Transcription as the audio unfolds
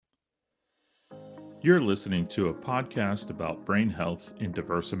You're listening to a podcast about brain health in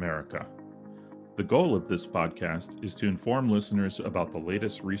diverse America. The goal of this podcast is to inform listeners about the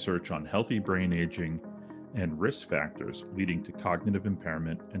latest research on healthy brain aging and risk factors leading to cognitive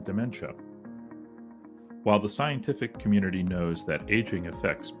impairment and dementia. While the scientific community knows that aging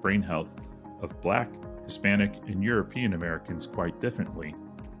affects brain health of Black, Hispanic, and European Americans quite differently,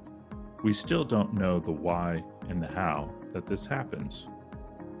 we still don't know the why and the how that this happens.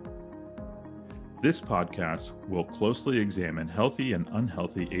 This podcast will closely examine healthy and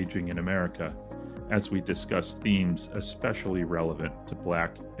unhealthy aging in America as we discuss themes especially relevant to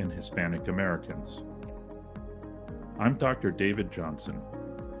Black and Hispanic Americans. I'm Dr. David Johnson,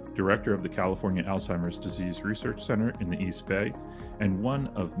 Director of the California Alzheimer's Disease Research Center in the East Bay, and one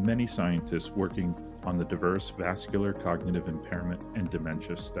of many scientists working on the diverse vascular cognitive impairment and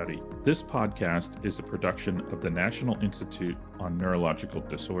dementia study. This podcast is a production of the National Institute on Neurological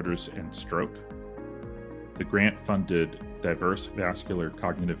Disorders and Stroke, the grant-funded Diverse Vascular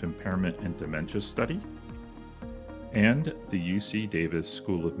Cognitive Impairment and Dementia Study, and the UC Davis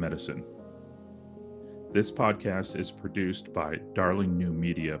School of Medicine. This podcast is produced by Darling New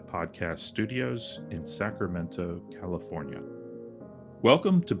Media Podcast Studios in Sacramento, California.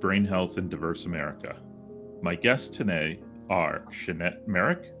 Welcome to Brain Health in Diverse America. My guests today are Shanette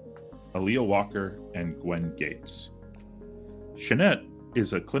Merrick, Aaliyah Walker, and Gwen Gates. Shanette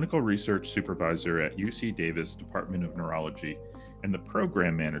is a clinical research supervisor at UC Davis Department of Neurology and the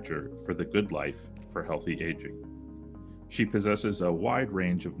program manager for the Good Life for Healthy Aging. She possesses a wide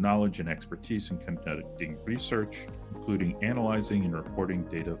range of knowledge and expertise in conducting research, including analyzing and reporting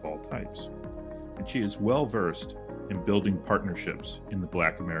data of all types. And she is well versed in building partnerships in the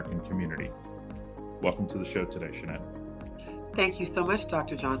Black American community. Welcome to the show today, Shanette. Thank you so much,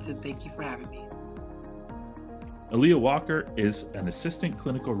 Dr. Johnson. Thank you for having me. Aaliyah Walker is an assistant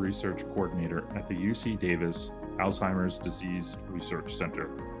clinical research coordinator at the UC Davis Alzheimer's Disease Research Center,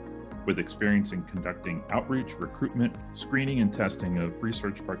 with experience in conducting outreach, recruitment, screening, and testing of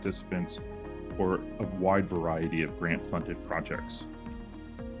research participants for a wide variety of grant-funded projects.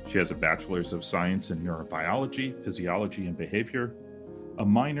 She has a Bachelor's of Science in Neurobiology, Physiology, and Behavior, a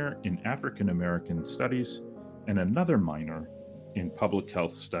minor in African American Studies, and another minor in Public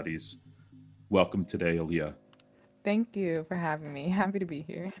Health Studies. Welcome today, Aaliyah. Thank you for having me. Happy to be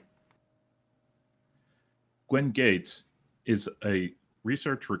here. Gwen Gates is a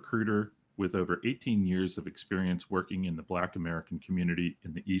research recruiter with over 18 years of experience working in the Black American community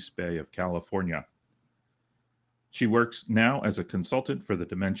in the East Bay of California. She works now as a consultant for the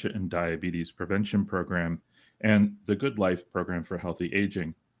Dementia and Diabetes Prevention Program and the Good Life Program for Healthy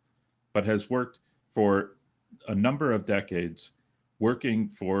Aging, but has worked for a number of decades working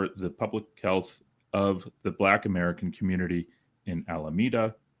for the public health of the Black American community in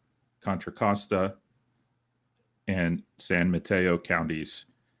Alameda, Contra Costa, and San Mateo counties.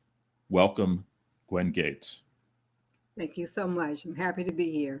 Welcome, Gwen Gates. Thank you so much. I'm happy to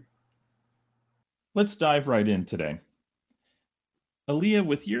be here. Let's dive right in today. Aaliyah,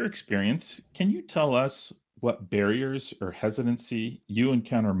 with your experience, can you tell us what barriers or hesitancy you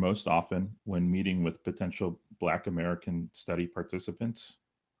encounter most often when meeting with potential Black American study participants?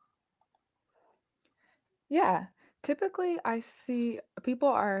 Yeah, typically I see people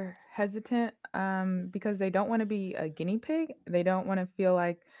are hesitant because they don't want to be a guinea pig. They don't want to feel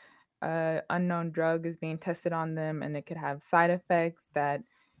like an unknown drug is being tested on them and it could have side effects that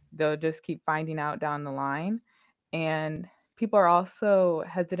they'll just keep finding out down the line. And people are also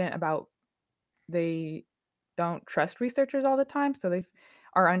hesitant about they don't trust researchers all the time, so they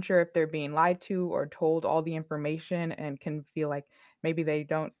are unsure if they're being lied to or told all the information and can feel like maybe they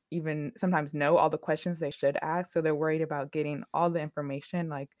don't even sometimes know all the questions they should ask, so they're worried about getting all the information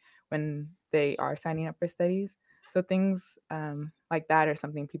like when they are signing up for studies. So things like that are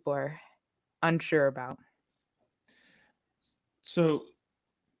something people are unsure about. So,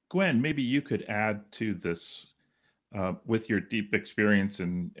 Gwen, maybe you could add to this with your deep experience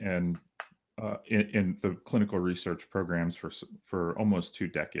in the clinical research programs for almost 2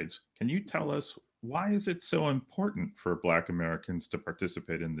 decades. Can you tell us why is it so important for Black Americans to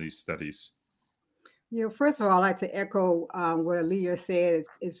participate in these studies? First of all, I'd like to echo what Aaliyah said.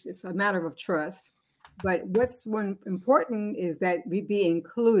 It's a matter of trust. But what's one important is that we be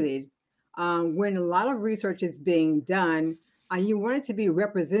included when a lot of research is being done. You want it to be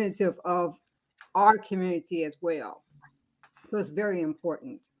representative of our community as well. So it's very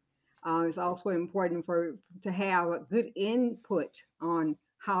important. It's also important to have a good input on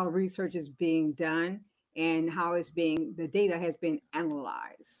how research is being done and how the data has been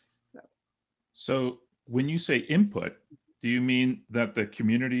analyzed. So when you say input, do you mean that the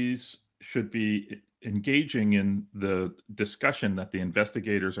communities should be engaging in the discussion that the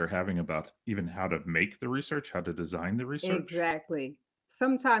investigators are having about even how to make the research, how to design the research. Exactly.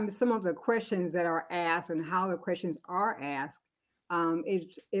 Sometimes some of the questions that are asked and how the questions are asked,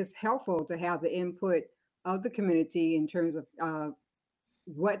 it's helpful to have the input of the community in terms of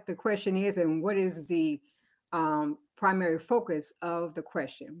what the question is and what is the primary focus of the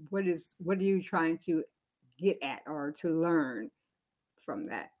question. What are you trying to get at or to learn from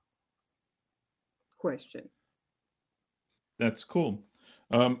that question? That's cool.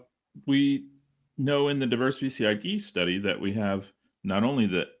 We know in the Diverse VCID study that we have not only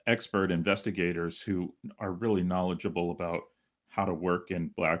the expert investigators who are really knowledgeable about how to work in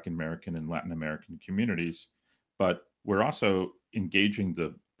Black American and Latin American communities, but we're also engaging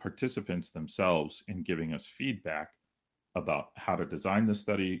the participants themselves in giving us feedback about how to design the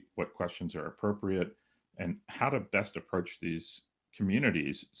study, what questions are appropriate, and how to best approach these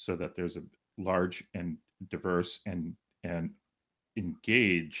communities so that there's a large and diverse and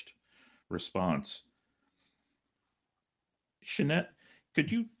engaged response. Shanette,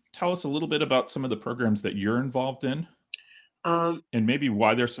 could you tell us a little bit about some of the programs that you're involved in Um, and maybe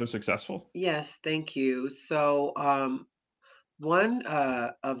why they're so successful? yes, thank you. So, one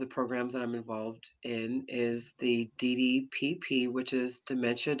of the programs that I'm involved in is the DDPP, which is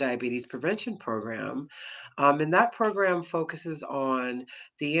Dementia Diabetes Prevention Program. And that program focuses on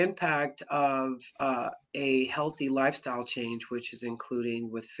the impact of a healthy lifestyle change, which is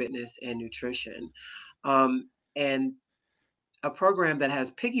including with fitness and nutrition. And a program that has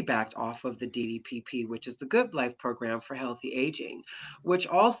piggybacked off of the DDPP, which is the Good Life program for healthy aging, which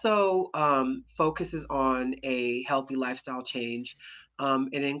also focuses on a healthy lifestyle change.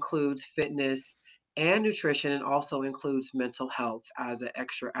 It includes fitness and nutrition, and also includes mental health as an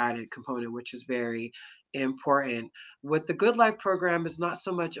extra added component, which is very important. With the Good Life program, it's not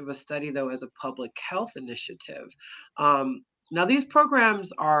so much of a study, though, as a public health initiative. Now, these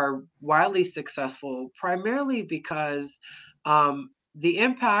programs are widely successful primarily because the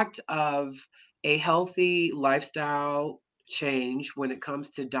impact of a healthy lifestyle change when it comes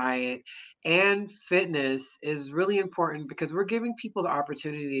to diet and fitness is really important because we're giving people the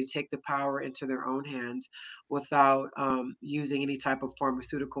opportunity to take the power into their own hands without using any type of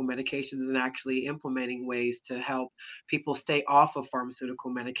pharmaceutical medications, and actually implementing ways to help people stay off of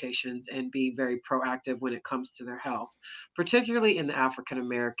pharmaceutical medications and be very proactive when it comes to their health, particularly in the African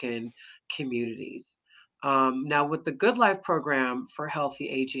American communities. Now, with the Good Life program for healthy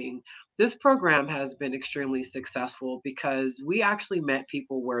aging, this program has been extremely successful because we actually met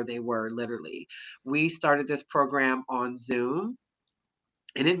people where they were, literally. We started this program on Zoom,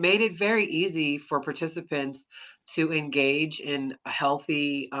 and it made it very easy for participants to engage in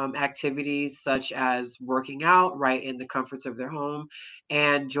healthy activities such as working out right in the comforts of their home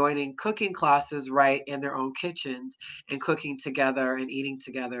and joining cooking classes right in their own kitchens and cooking together and eating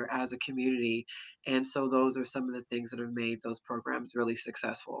together as a community. And so those are some of the things that have made those programs really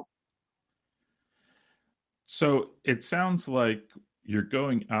successful. So it sounds like you're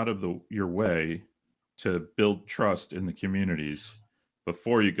going out of your way to build trust in the communities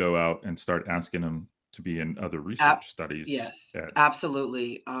before you go out and start asking them to be in other Ab research studies Yes, at.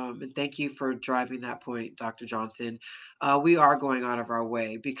 absolutely, and thank you for driving that point, Dr. Johnson. We are going out of our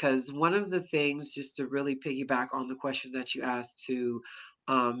way because one of the things, just to really piggyback on the question that you asked to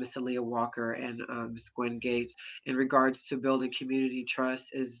Miss Aaliyah Walker and Ms. Gwen Gates in regards to building community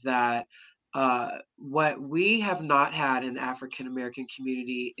trust, is that what we have not had in the African American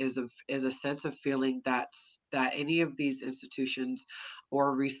community is a sense of feeling that any of these institutions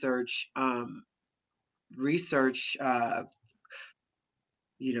or research,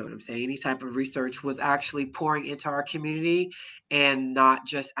 you know what I'm saying, any type of research was actually pouring into our community and not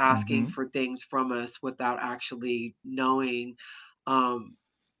just asking Mhm. for things from us without actually knowing um,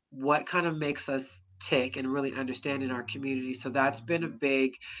 what kind of makes us tick and really understanding our community. So that's been a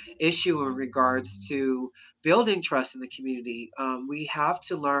big issue in regards to building trust in the community. We have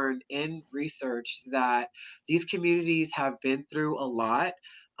to learn in research that these communities have been through a lot.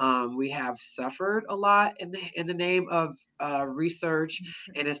 We have suffered a lot in the name of research,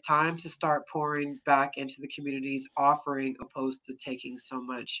 and it's time to start pouring back into the communities, offering opposed to taking so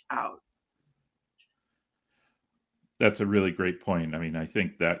much out. That's a really great point. I mean, I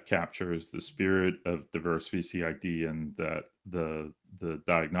think that captures the spirit of diverse VCID and that the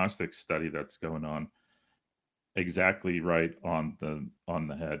diagnostic study that's going on exactly right on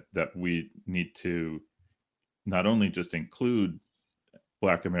the head, that we need to not only just include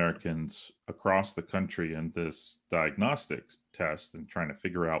Black Americans across the country in this diagnostics test and trying to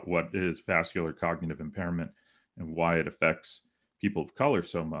figure out what is vascular cognitive impairment and why it affects people of color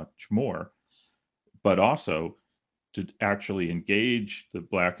so much more, but also to actually engage the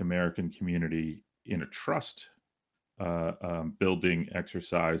Black American community in a trust building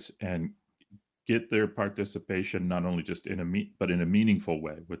exercise and get their participation not only just in but in a meaningful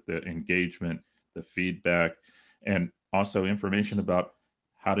way with the engagement, the feedback, and also information about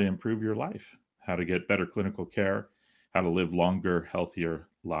how to improve your life, how to get better clinical care, how to live longer, healthier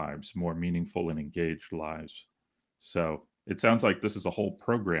lives, more meaningful and engaged lives. So it sounds like this is a whole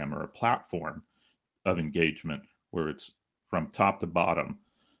program or a platform of engagement where it's from top to bottom,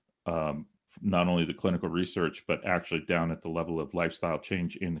 um, not only the clinical research, but actually down at the level of lifestyle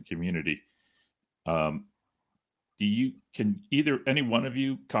change in the community. Um, can either any one of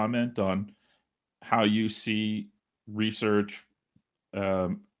you comment on how you see research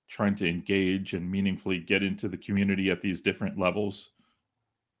trying to engage and meaningfully get into the community at these different levels?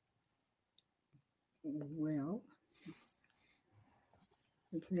 Well,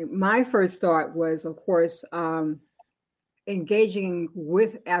 my first thought was, of course, engaging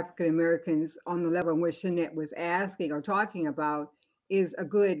with African Americans on the level in which Jeanette was asking or talking about is a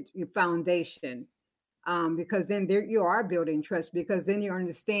good foundation, because then there you are building trust, because then you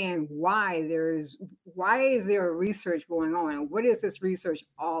understand why is there research going on, what is this research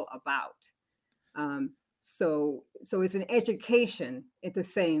all about. So it's an education at the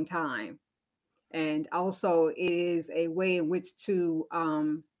same time, and also it is a way in which to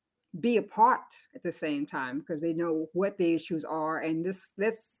be a part at the same time, because they know what the issues are, and this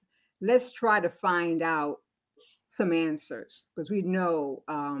let's try to find out some answers, because we know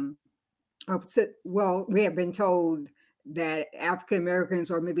well, we have been told that African Americans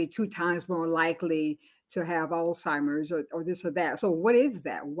are maybe 2 times more likely to have Alzheimer's, or this or that. So what is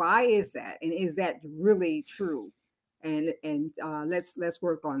that? Why is that? And is that really true? And let's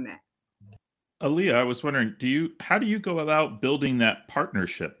work on that. Aaliyah, I was wondering, how do you go about building that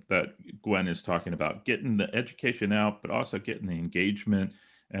partnership that Gwen is talking about, getting the education out, but also getting the engagement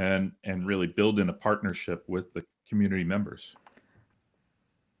and really building a partnership with the community members?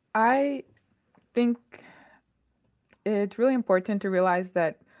 I think it's really important to realize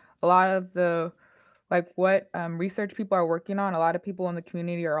that a lot of the like what research people are working on, a lot of people in the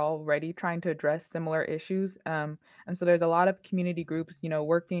community are already trying to address similar issues. And so there's a lot of community groups,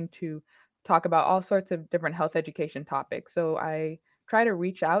 working to talk about all sorts of different health education topics. So I try to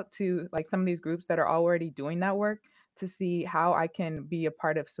reach out to like some of these groups that are already doing that work to see how I can be a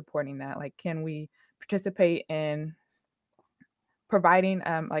part of supporting that. Like, can we participate in providing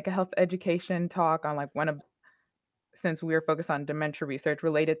like a health education talk on like one of since we are focused on dementia research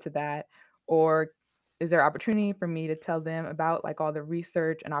related to that, or is there opportunity for me to tell them about like all the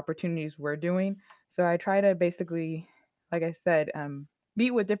research and opportunities we're doing? So I try to basically, like I said,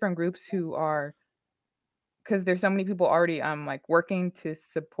 meet with different groups who are because there's so many people already like working to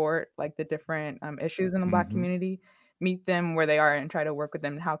support like the different issues in the Black Hmm. community. Meet them where they are and try to work with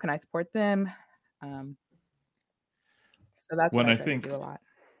them. How can I support them? Um, so that's what When I I try to think do a lot.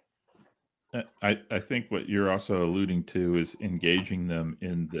 I think what you're also alluding to is engaging them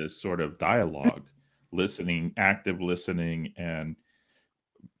in this sort of dialogue, listening, active listening, and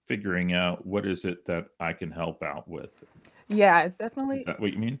figuring out what is it that I can help out with. Yeah, it's Is definitely that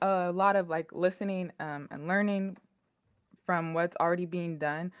what you mean? a lot of like listening and learning from what's already being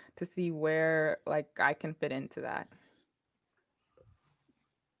done to see where like I can fit into that.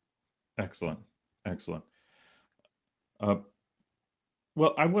 Excellent. Excellent. Uh,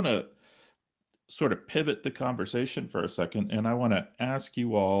 well, I want to sort of pivot the conversation for a second, and I want to ask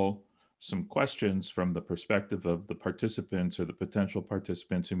you all some questions from the perspective of the participants or the potential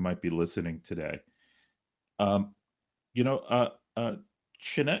participants who might be listening today. Um, you know,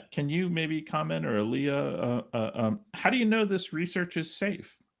 Shanette, can you maybe comment, or Aaliyah, how do you know this research is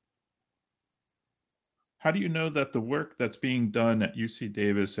safe? How do you know that the work that's being done at UC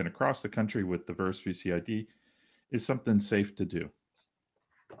Davis and across the country with diverse VCID is something safe to do?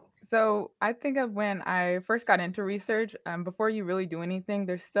 So I think of when I first got into research, before you really do anything,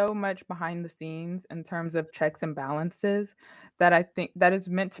 there's so much behind the scenes in terms of checks and balances that I think that is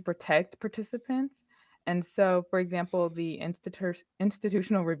meant to protect participants. And so, for example, the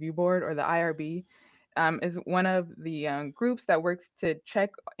Institutional Review Board, or the IRB, is one of the groups that works to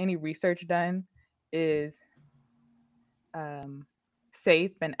check any research done is um,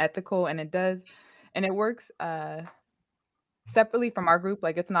 safe and ethical, and it works separately from our group.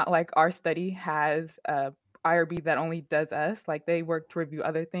 Like, it's not like our study has a IRB that only does us. Like, they work to review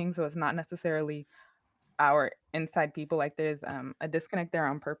other things, so it's not necessarily our inside people. Like, there's a disconnect there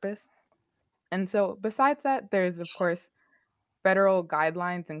on purpose. And so, besides that, there's of course federal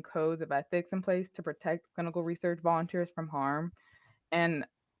guidelines and codes of ethics in place to protect clinical research volunteers from harm, and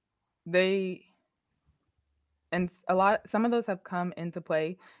they and some of those have come into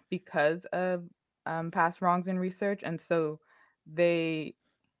play because of past wrongs in research, and so they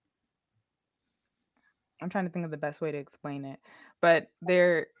I'm trying to think of the best way to explain it, but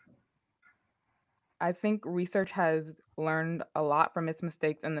they're I think research has learned a lot from its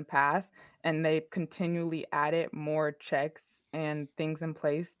mistakes in the past, and they've continually added more checks and things in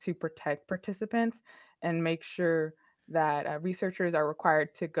place to protect participants and make sure that researchers are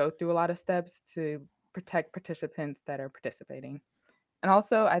required to go through a lot of steps to protect participants that are participating. And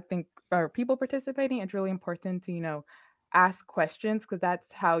also, I think for people participating, it's really important to, ask questions because that's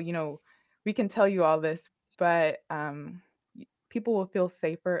how, we can tell you all this, but people will feel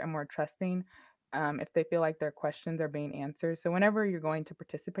safer and more trusting if they feel like their questions are being answered. So, whenever you're going to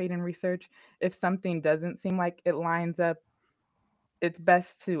participate in research, if something doesn't seem like it lines up, it's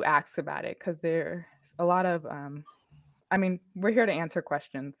best to ask about it because there's a lot of, we're here to answer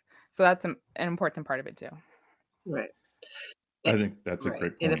questions. So, that's an important part of it too. Right. I Eh, think that's a right.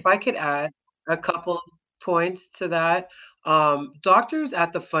 great And if point. I could add a couple of points to that, doctors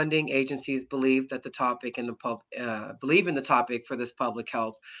at the funding agencies believe that the topic in the believe in the topic for this public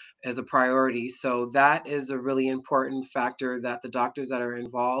health as a priority. So that is a really important factor that the doctors that are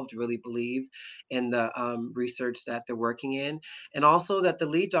involved really believe in the research that they're working in, and also that the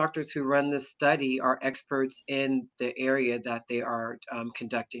lead doctors who run this study are experts in the area that they are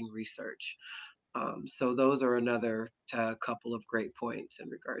conducting research. So those are another couple of great points in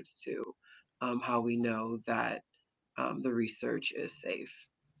regards to how we know that the research is safe.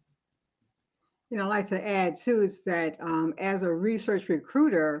 I'd like to add too is that as a research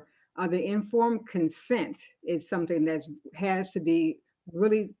recruiter, the informed consent is something that has to be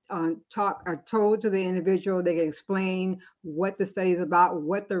really told to the individual. They can explain what the study is about,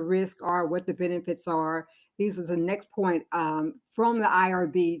 what the risks are, what the benefits are. These is the next point from the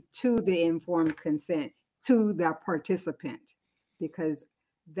IRB to the informed consent to the participant, because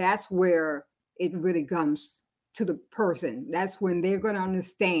that's where it really comes to the person. That's when they're going to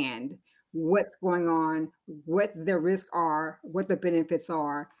understand what's going on, what the risks are, what the benefits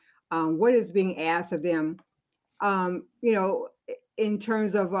are, what is being asked of them, in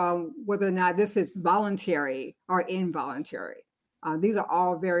terms of whether or not this is voluntary or involuntary. These are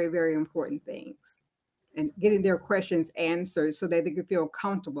all very, very important things. And getting their questions answered so that they can feel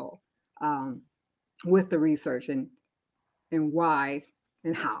comfortable with the research and why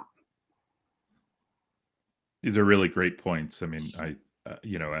and how. These are really great points. I mean,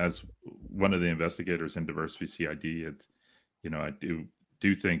 as one of the investigators in Diversity CID, I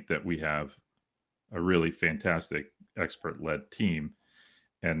do think that we have a really fantastic expert-led team,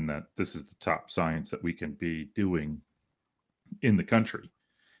 and that this is the top science that we can be doing in the country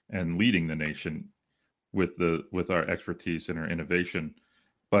and leading the nation with our expertise and our innovation.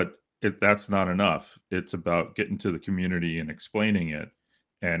 But that's not enough. It's about getting to the community and explaining it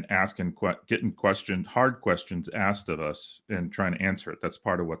and getting hard questions asked of us and trying to answer it. That's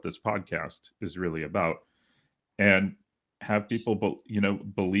part of what this podcast is really about. And have people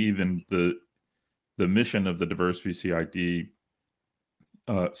believe in the mission of the Diversity CID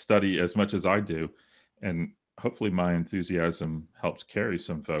study as much as I do, and hopefully my enthusiasm helps carry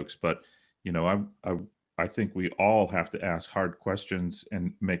some folks. But I think we all have to ask hard questions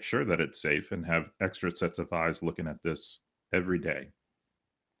and make sure that it's safe and have extra sets of eyes looking at this every day.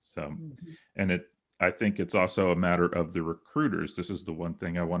 So, Mhm. and I think it's also a matter of the recruiters. This is the one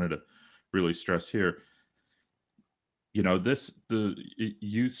thing I wanted to really stress here.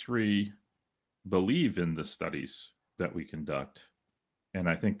 You three believe in the studies that we conduct, and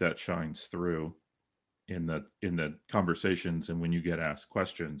I think that shines through in the conversations and when you get asked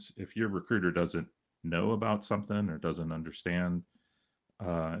questions. If your recruiter doesn't know about something or doesn't understand,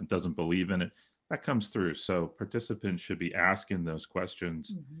 doesn't believe in it, that comes through. So participants should be asking those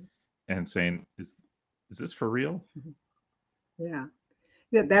questions Mhm. and saying, is this for real? Yeah.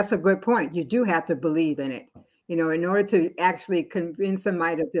 Yeah, that's a good point. You do have to believe in it. In order to actually convince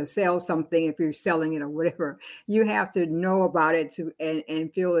somebody to sell something, if you're selling it or whatever, you have to know about it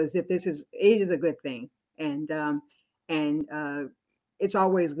and feel as if it is a good thing. And it's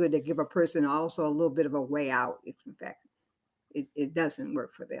always good to give a person also a little bit of a way out if in fact it doesn't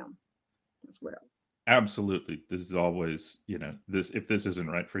work for them as well. Absolutely. This is always, this if this isn't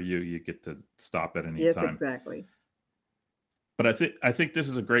right for you, you get to stop at any Yes, time. exactly. But I think this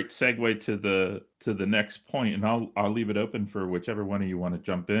is a great segue to the next point, and I'll leave it open for whichever one of you want to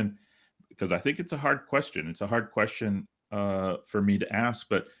jump in, because I think it's a hard question. It's a hard question for me to ask.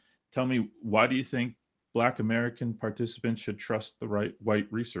 But tell me, why do you think Black American participants should trust the right white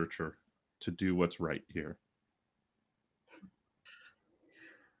researcher to do what's right here?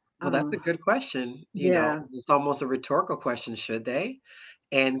 Well, Well, that's Uh, a good question. yeah. It's almost a rhetorical question. Should they?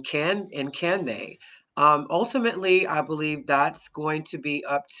 And can they? Ultimately, I believe that's going to be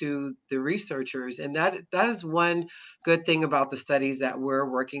up to the researchers, and that is one good thing about the studies that we're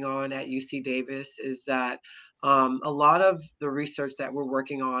working on at UC Davis is that a lot of the research that we're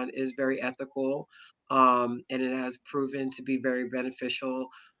working on is very ethical, and it has proven to be very beneficial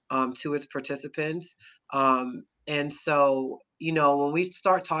to its participants. And so, when we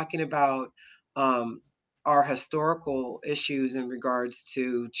start talking about um, our historical issues in regards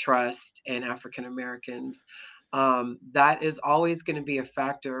to trust and African Americans, that is always going to be a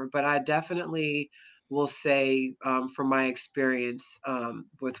factor. But I definitely will say, from my experience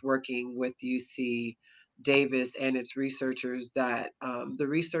with working with UC Davis and its researchers, that the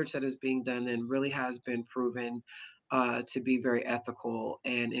research that is being done then really has been proven to be very ethical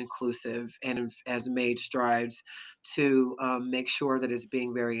and inclusive, and has made strides to make sure that it's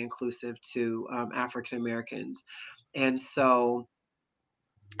being very inclusive to African Americans. And so,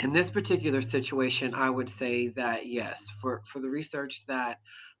 in this particular situation, I would say that yes, for the research that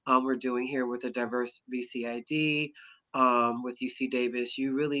we're doing here with the diverse VCID, with UC Davis,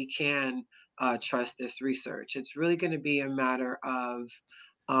 you really can trust this research. It's really going to be a matter of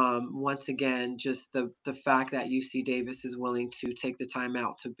once again, just the fact that UC Davis is willing to take the time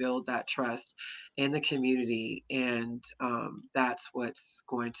out to build that trust in the community, and that's what's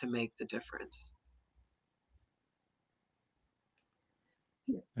going to make the difference.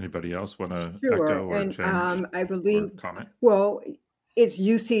 Anybody else want to Sure. echo or And change I or believe, comment? well, it's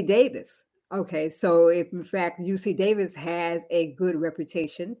UC Davis. Okay. So if in fact UC Davis has a good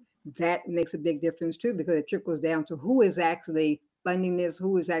reputation, that makes a big difference too, because it trickles down to who is actually funding this,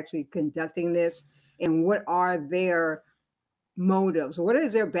 who is actually conducting this, and what are their motives. What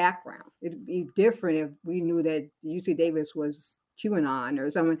is their background? It'd be different if we knew that UC Davis was QAnon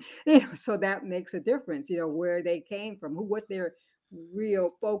or someone, so that makes a difference, where they came from, what their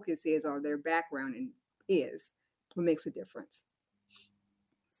real focus is or their background is what makes a difference.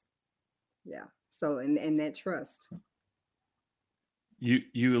 Yeah. So, and that trust.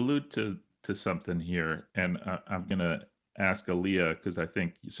 You allude to something here, and I'm gonna ask Aaliyah because I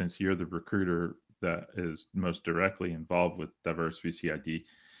think since you're the recruiter that is most directly involved with diverse VCID,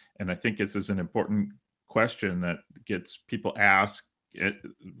 and I think this is an important question that gets people asked it,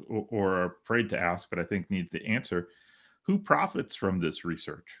 or are afraid to ask, but I think needs the answer. Who profits from this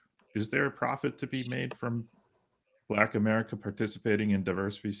research? Is there a profit to be made from Black America participating in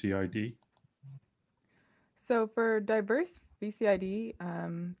diverse VCID? So for diverse VCID,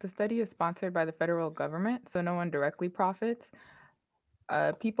 the study is sponsored by the federal government, so no one directly profits.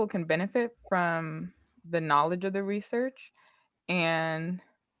 People can benefit from the knowledge of the research, and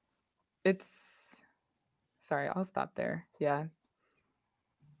it's sorry, I'll stop there. Yeah.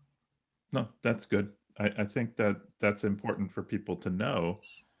 No, that's good. I think that that's important for people to know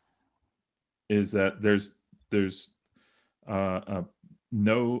is that there's uh,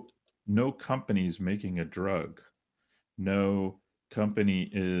 no no companies making a drug. No company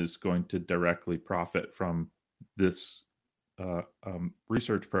is going to directly profit from this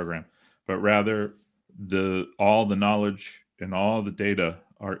research program, but rather the all the knowledge and all the data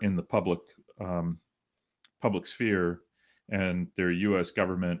are in the um, public sphere, and they're U.S.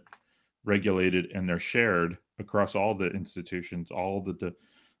 government regulated, and they're shared across all the institutions,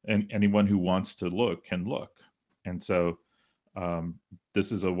 and anyone who wants to look can look. And so um,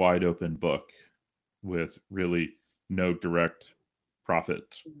 this is a wide open book with really no direct profit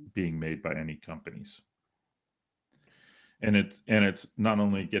being made by any companies. And it's not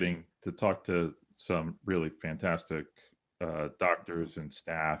only getting to talk to some really fantastic doctors and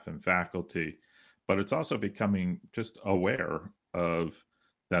staff and faculty, but it's also becoming just aware of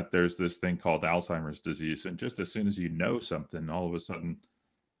that there's this thing called Alzheimer's disease, and just as soon as you know something, all of a sudden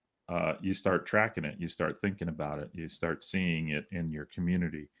you start tracking it, you start thinking about it, you start seeing it in your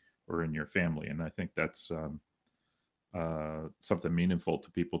community or in your family, and I think that's something meaningful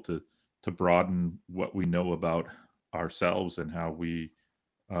to people to broaden what we know about ourselves and how we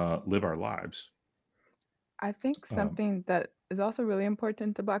live our lives. I think Um, something that is also really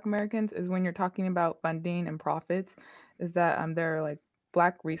important to Black Americans is when you're talking about funding and profits, is that there are like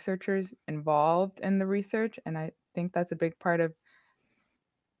Black researchers involved in the research, and I think that's a big part of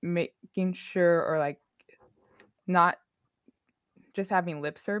making sure, or like not just having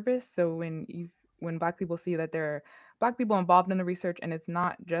lip service. So when Black people see that there are Black people involved in the research, and it's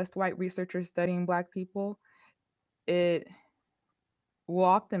not just white researchers studying Black people, it will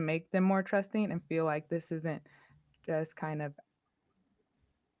often make them more trusting and feel like this isn't just kind of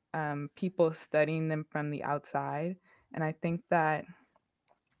people studying them from the outside. And I think that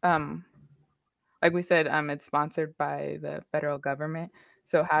Um, like we said, it's sponsored by the federal government.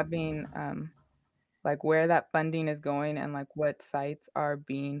 So having like where that funding is going and like what sites are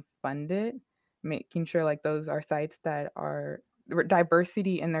being funded, making sure like those are sites that are where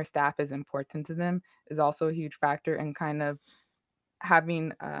diversity in their staff is important to them is also a huge factor in kind of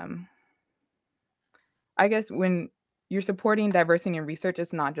having I guess when you're supporting diversity in research,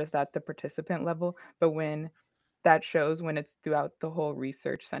 it's not just at the participant level, but when that shows when it's throughout the whole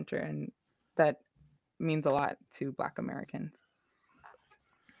research center, and that means a lot to Black Americans.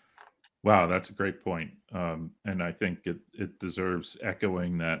 Wow, that's a great point. And I think it deserves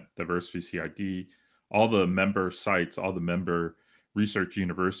echoing that diversity CID, all the member sites, all the member research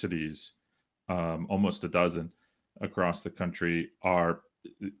universities, almost a dozen across the country are,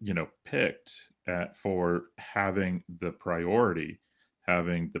 picked for having the priority,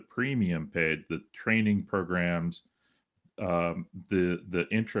 having the premium paid, the training programs, the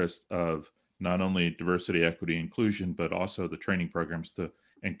interest of not only diversity, equity, inclusion, but also the training programs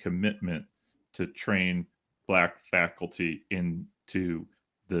and commitment to train Black faculty into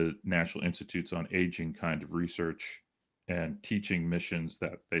the National Institutes on Aging kind of research and teaching missions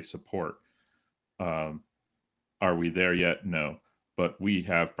that they support. Um, are we there yet? No, but we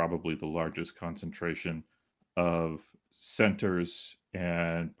have probably the largest concentration of centers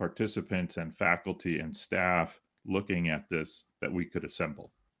and participants and faculty and staff looking at this that we could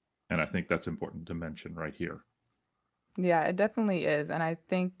assemble. And I think that's important to mention right here. Yeah, it definitely is. And I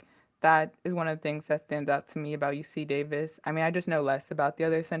think that is one of the things that stands out to me about UC Davis. I mean, I just know less about the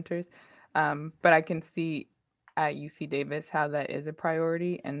other centers, but I can see at UC Davis how that is a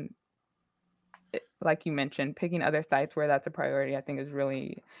priority. And like you mentioned, picking other sites where that's a priority, I think is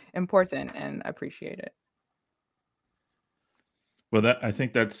really important and appreciated. Well, that I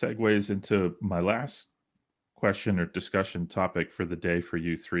think that segues into my last question or discussion topic for the day for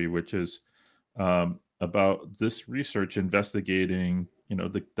you three, which is about this research investigating,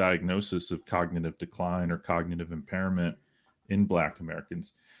 the diagnosis of cognitive decline or cognitive impairment in Black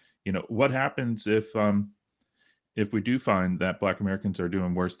Americans. What happens if we do find that Black Americans are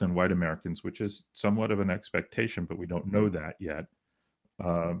doing worse than white Americans, which is somewhat of an expectation, but we don't know that yet.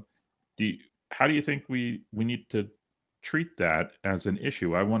 Um, do you, how do you think we need to treat that as an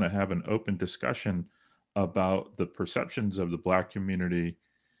issue? I want to have an open discussion about the perceptions of the Black community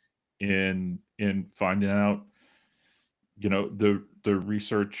in finding out, the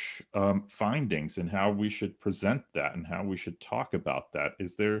research findings and how we should present that and how we should talk about that.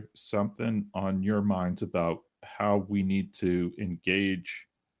 Is there something on your minds about how we need to engage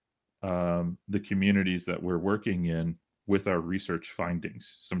the communities that we're working in with our research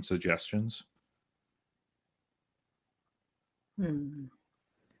findings? Some suggestions? Hmm.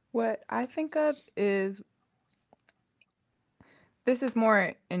 What I think of is this is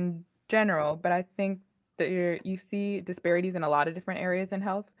more in general, but I think that you see disparities in a lot of different areas in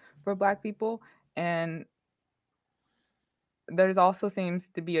health for Black people, and there's also seems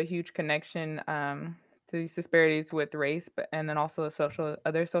to be a huge connection to these disparities with race, but and then also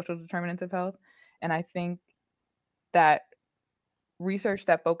other social determinants of health. And I think that research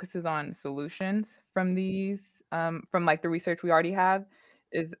that focuses on solutions from these, from like the research we already have,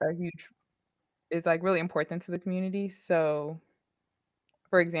 is a huge is like really important to the community. So,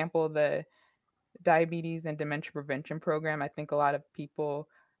 for example, the diabetes and dementia prevention program, I think a lot of people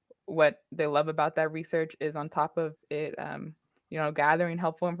what they love about that research is on top of it, gathering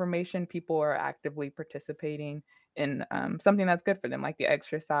helpful information, people are actively participating in something that's good for them, like the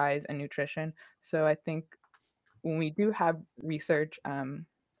exercise and nutrition. So I think when we do have research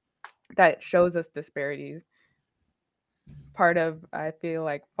that shows us disparities, part of I feel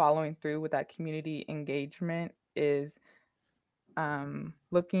like following through with that community engagement is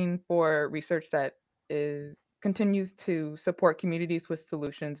looking for research that is continues to support communities with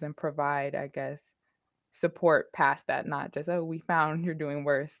solutions and provide, I guess, support past that, not just, oh, we found you're doing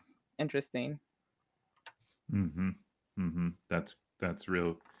worse. Interesting. Mm-hmm. Mm-hmm. That's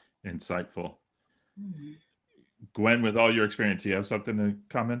real insightful. Mhm. Gwen, with all your experience, you have something to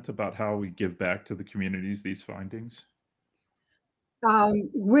comment about how we give back to the communities these findings?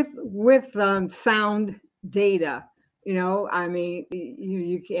 With sound data, I mean,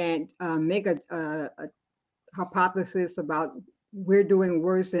 you can't make a hypothesis about we're doing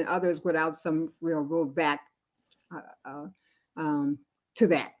worse than others without some go back uh, uh, um, to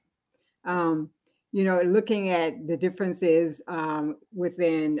that. Um, looking at the differences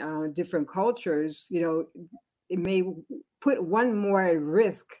within different cultures, it may put one more at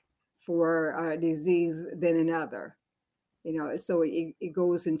risk for disease than another. So it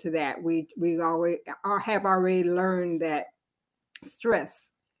goes into that. We always have already learned that stress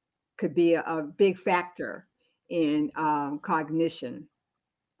could be a big factor in cognition.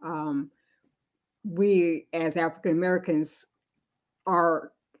 We, as African Americans,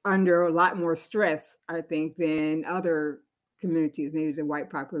 are under a lot more stress, I think, than other communities, maybe the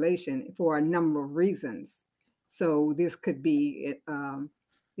white population, for a number of reasons. So this could be, a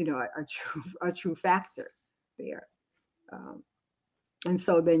true factor there. And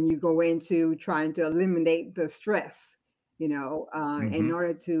so then you go into trying to eliminate the stress, in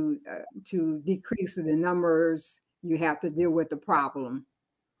order to decrease the numbers, you have to deal with the problem.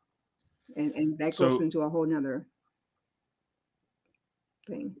 And that goes So, into a whole nother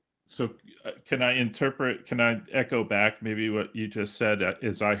thing. so can I echo back maybe what you just said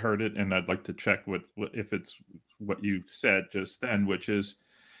as I heard it, and I'd like to check if it's what you said just then, which is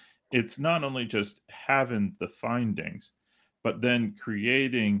it's not only just having the findings, but then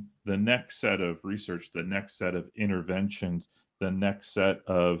creating the next set of research, the next set of interventions, the next set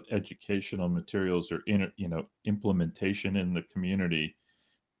of educational materials or implementation in the community.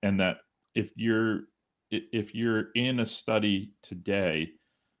 And that if you're in a study today,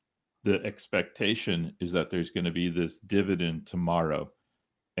 the expectation is that there's going to be this dividend tomorrow.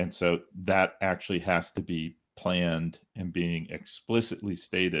 And so that actually has to be planned and being explicitly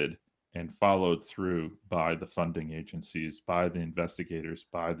stated and followed through by the funding agencies, by the investigators,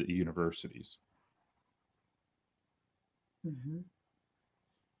 by the universities. Mm-hmm.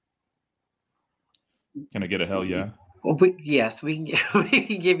 Can I get a hell yeah? Well, yes, we can, we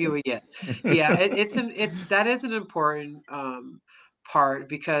can give you a yes. Yeah, that is an important part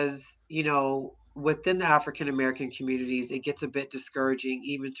because, within the African American communities, it gets a bit discouraging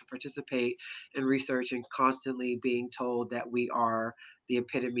even to participate in research and constantly being told that we are the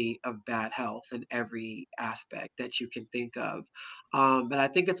epitome of bad health in every aspect that you can think of. But I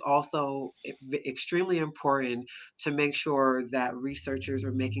think it's also extremely important to make sure that researchers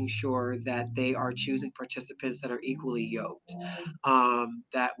are making sure that they are choosing participants that are equally yoked,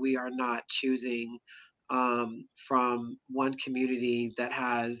 that we are not choosing from one community that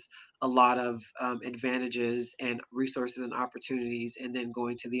has a lot of advantages and resources and opportunities, and then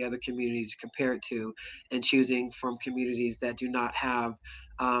going to the other community to compare it to, and choosing from communities that do not have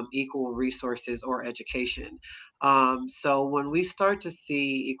equal resources or education. So when we start to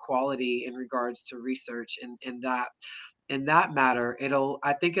see equality in regards to research in that matter,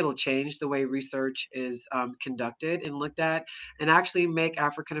 I think it'll change the way research is conducted and looked at, and actually make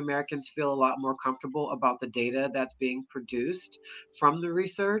African Americans feel a lot more comfortable about the data that's being produced from the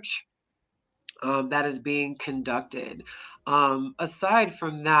research that is being conducted. Aside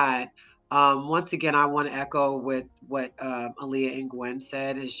from that, once again, I want to echo with what Aaliyah and Gwen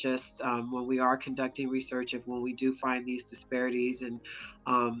said. Is just when we are conducting research, if when we do find these disparities and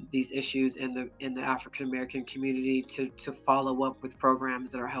these issues in the African American community, to follow up with programs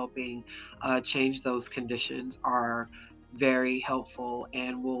that are helping change those conditions are very helpful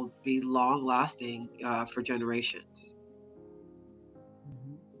and will be long lasting for generations.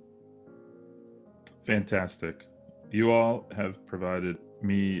 Fantastic. You all have provided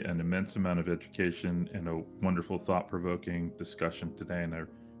me an immense amount of education and a wonderful thought-provoking discussion today, and I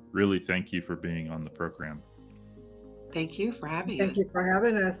really thank you for being on the program. Thank you for having us. Thank you for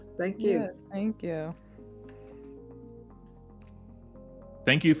having us. Thank you. Yes, thank you.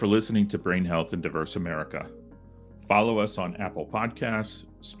 Thank you for listening to Brain Health in Diverse America. Follow us on Apple Podcasts,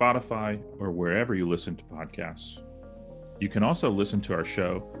 Spotify, or wherever you listen to podcasts. You can also listen to our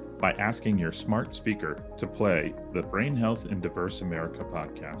show by asking your smart speaker to play the Brain Health in Diverse America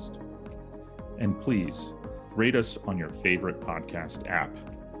podcast. And please, rate us on your favorite podcast app.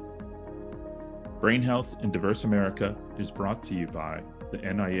 Brain Health in Diverse America is brought to you by the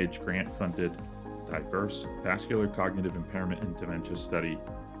NIH grant-funded Diverse Vascular Cognitive Impairment and Dementia Study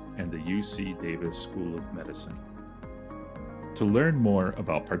and the UC Davis School of Medicine. To learn more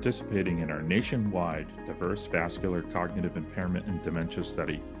about participating in our nationwide Diverse Vascular Cognitive Impairment and Dementia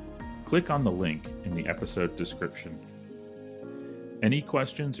Study, click on the link in the episode description. Any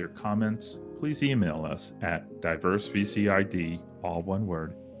questions or comments, please email us at diversevcid, all one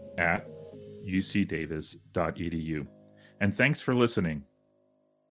word, at ucdavis.edu. And thanks for listening.